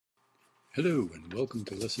Hello and welcome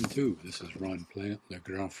to Lesson 2. This is Ron Plant, Le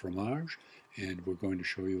Grand Fromage, and we're going to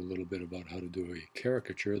show you a little bit about how to do a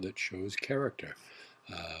caricature that shows character,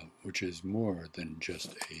 which is more than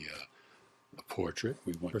just a portrait.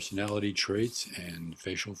 We want personality traits and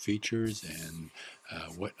facial features and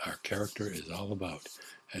what our character is all about.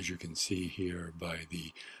 As you can see here by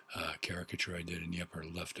the caricature I did in the upper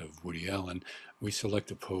left of Woody Allen, we select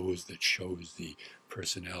a pose that shows the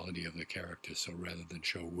personality of the character. So rather than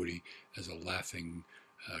show Woody as a laughing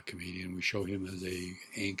comedian, we show him as a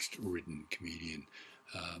angst-ridden comedian.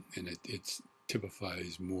 And it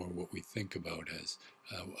typifies more what we think about as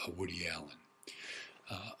a Woody Allen.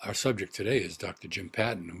 Our subject today is Dr. Jim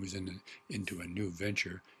Patton, who's into a new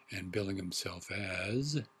venture and billing himself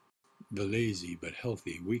as the lazy but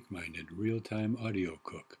healthy, weak-minded, real-time audio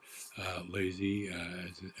cook. Lazy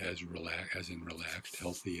as in relaxed,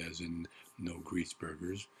 healthy as in no grease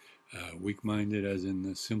burgers, weak-minded as in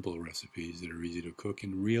the simple recipes that are easy to cook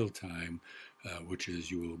in real time, which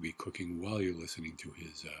is you will be cooking while you're listening to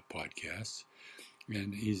his podcasts.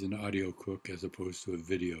 And he's an audio cook as opposed to a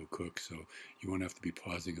video cook, so you won't have to be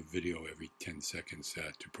pausing a video every 10 seconds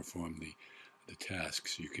to perform the task,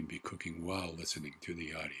 so you can be cooking while listening to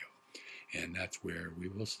the audio. And that's where we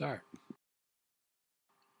will start.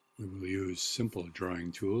 We will use simple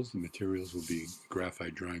drawing tools. The materials will be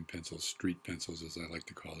graphite drawing pencils, street pencils as I like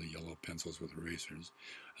to call the yellow pencils with erasers,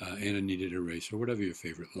 and a kneaded eraser, whatever your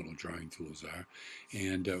favorite little drawing tools are.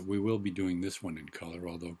 And we will be doing this one in color,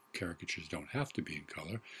 although caricatures don't have to be in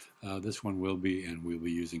color. This one will be, and we'll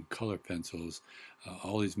be using color pencils.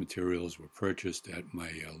 All these materials were purchased at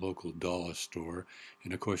my local dollar store,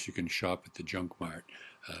 and of course you can shop at the Junk Mart.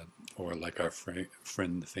 Or like our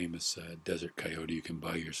friend, the famous Desert Coyote, you can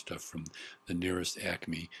buy your stuff from the nearest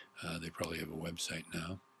Acme. They probably have a website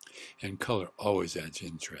now. And color always adds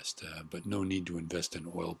interest, but no need to invest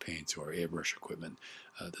in oil paints or airbrush equipment.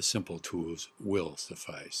 The simple tools will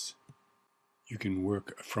suffice. You can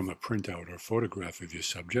work from a printout or photograph of your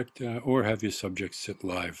subject, or have your subject sit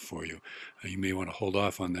live for you. You may want to hold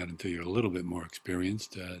off on that until you're a little bit more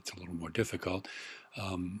experienced. It's a little more difficult,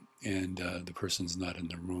 and the person's not in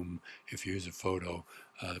the room. If you use a photo,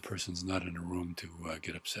 the person's not in a room to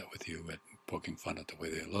get upset with you at poking fun at the way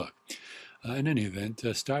they look. In any event,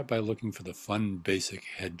 start by looking for the fun, basic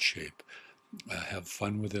head shape. Have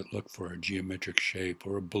fun with it. Look for a geometric shape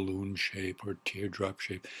or a balloon shape or teardrop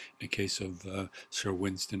shape. In the case of Sir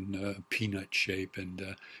Winston, peanut shape,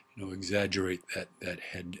 and exaggerate that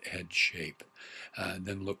head shape.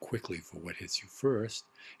 Then look quickly for what hits you first,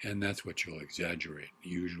 and that's what you'll exaggerate.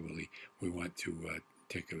 Usually, we want to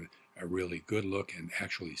take a really good look and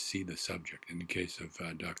actually see the subject. In the case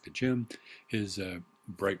of Dr. Jim, his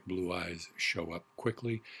bright blue eyes show up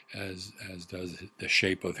quickly, as does the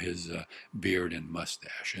shape of his beard and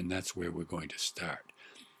mustache, and that's where we're going to start.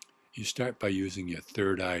 You start by using your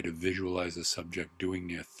third eye to visualize the subject doing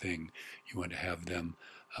their thing. You want to have them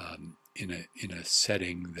in a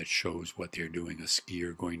setting that shows what they're doing. A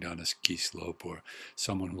skier going down a ski slope, or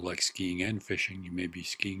someone who likes skiing and fishing. You may be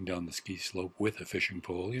skiing down the ski slope with a fishing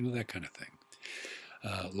pole, that kind of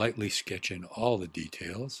thing. Lightly sketch in all the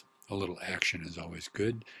details. A little action is always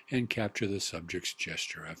good, and capture the subject's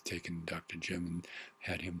gesture. I've taken Dr. Jim and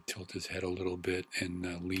had him tilt his head a little bit and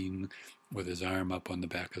lean with his arm up on the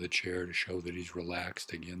back of the chair to show that he's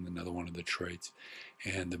relaxed. Again, another one of the traits.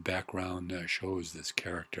 And the background shows this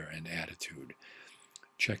character and attitude.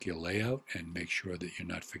 Check your layout and make sure that you're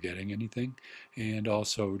not forgetting anything. And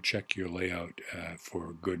also check your layout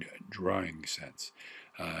for good drawing sense.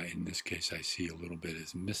 In this case, I see a little bit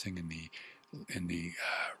is missing in the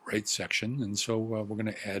right section, and so we're going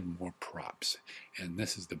to add more props. And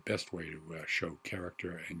this is the best way to show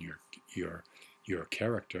character and your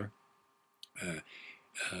character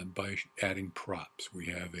by adding props. We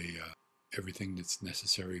have everything that's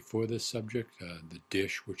necessary for this subject. The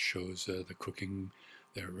dish, which shows the cooking,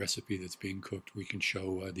 the recipe that's being cooked. We can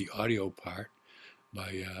show the audio part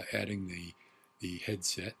by adding the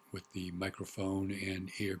headset with the microphone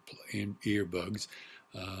and earbuds.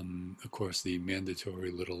 Of course, the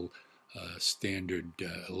mandatory little standard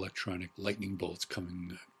electronic lightning bolts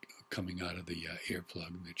coming out of the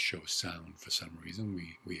earplug that show sound for some reason.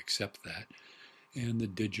 We accept that. And the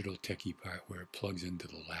digital techie part where it plugs into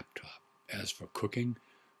the laptop. As for cooking,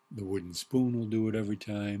 the wooden spoon will do it every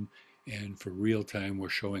time. And for real time, we're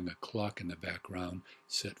showing a clock in the background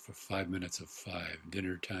set for 5 minutes of 5.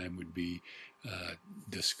 Dinner time would be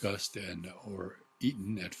discussed or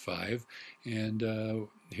eaten at 5. And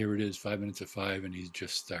here it is, 5 minutes of 5, and he's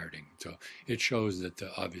just starting. So it shows that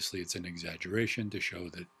obviously it's an exaggeration to show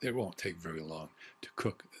that it won't take very long to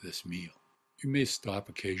cook this meal. You may stop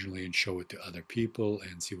occasionally and show it to other people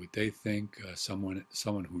and see what they think. Someone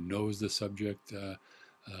who knows the subject,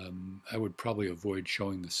 I would probably avoid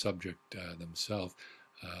showing the subject themselves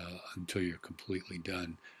until you're completely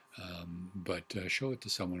done. But show it to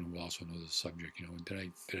someone who also knows the subject. You know,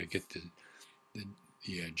 did I get the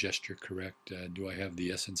gesture correct? Do I have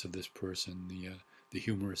the essence of this person, the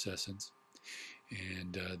humorous essence?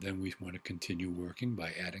 And then we want to continue working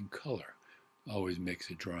by adding color. Always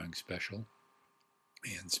makes a drawing special.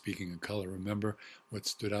 And speaking of color, remember what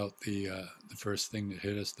stood out the first thing that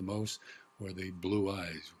hit us the most were the blue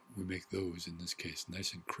eyes. We make those, in this case,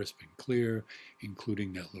 nice and crisp and clear,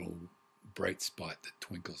 including that little bright spot that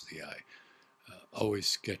twinkles the eye. Always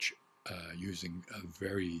sketch using a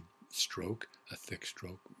very stroke, a thick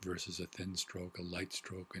stroke versus a thin stroke, a light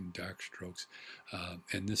stroke and dark strokes.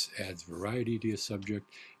 And this adds variety to your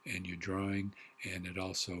subject and your drawing, and it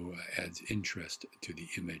also adds interest to the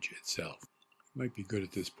image itself. Might be good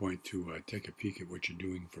at this point to take a peek at what you're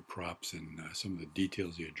doing for props and some of the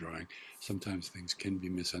details you're drawing. Sometimes things can be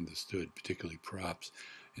misunderstood, particularly props.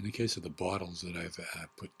 In the case of the bottles that I've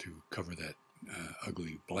put to cover that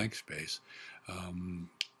ugly blank space,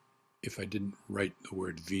 if I didn't write the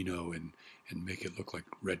word vino and make it look like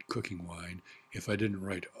red cooking wine, if I didn't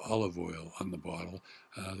write olive oil on the bottle,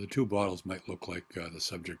 the two bottles might look like the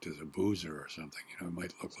subject is a boozer or something. You know, it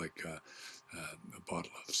might look like a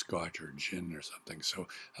bottle of scotch or gin or something. So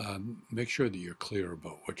make sure that you're clear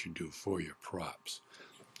about what you do for your props.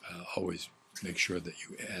 Always make sure that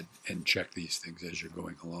you add and check these things as you're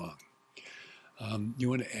going along. You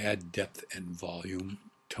want to add depth and volume,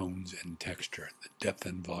 tones and texture. The depth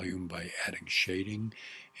and volume by adding shading,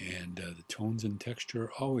 and the tones and texture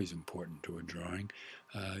are always important to a drawing.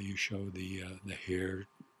 You show the hair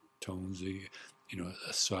tones, a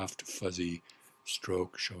soft fuzzy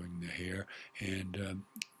stroke showing the hair, and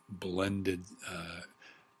blended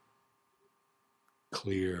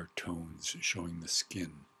clear tones showing the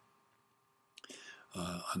skin.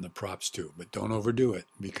 On the props too, but don't overdo it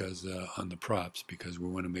because on the props, because we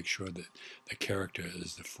want to make sure that the character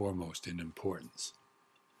is the foremost in importance.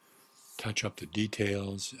 Touch up the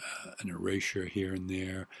details, an erasure here and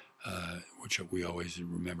there, which we always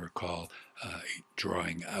remember call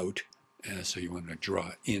drawing out. So you want to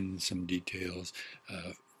draw in some details,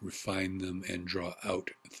 refine them, and draw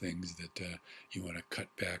out things that you want to cut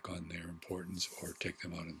back on their importance or take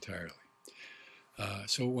them out entirely.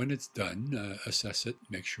 So when it's done, assess it,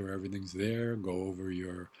 make sure everything's there, go over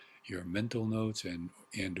your mental notes and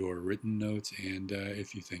or written notes, and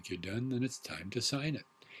if you think you're done, then it's time to sign it.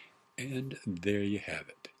 And there you have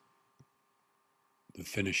it, the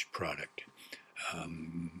finished product.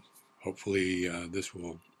 Hopefully this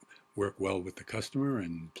will work well with the customer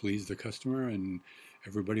and please the customer, and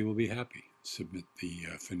everybody will be happy. Submit the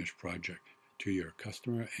finished project to your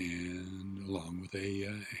customer and along with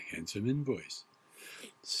a handsome invoice.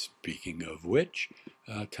 Speaking of which,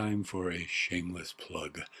 time for a shameless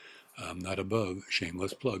plug. I'm not above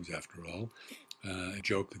shameless plugs after all. A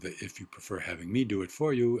joke that if you prefer having me do it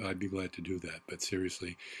for you, I'd be glad to do that. But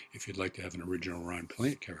seriously, if you'd like to have an original Ron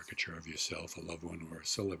Plant caricature of yourself, a loved one, or a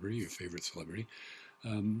celebrity, your favorite celebrity,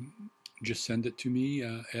 just send it to me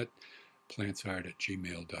at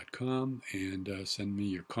plantsart@gmail.com and send me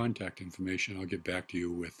your contact information. I'll get back to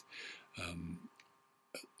you with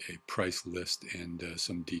a price list and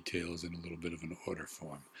some details and a little bit of an order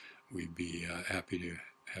form. We'd be happy to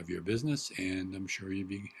have your business, and I'm sure you'd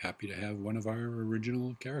be happy to have one of our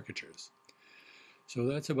original caricatures. So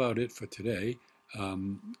that's about it for today.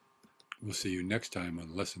 We'll see you next time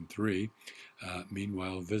on Lesson 3.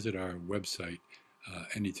 Meanwhile, visit our website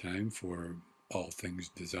anytime for all things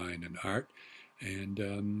design and art, and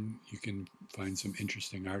you can find some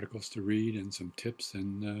interesting articles to read and some tips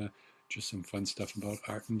and just some fun stuff about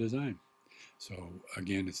art and design. So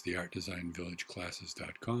again, it's the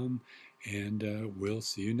artdesignvillageclasses.com, and we'll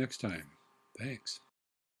see you next time. Thanks.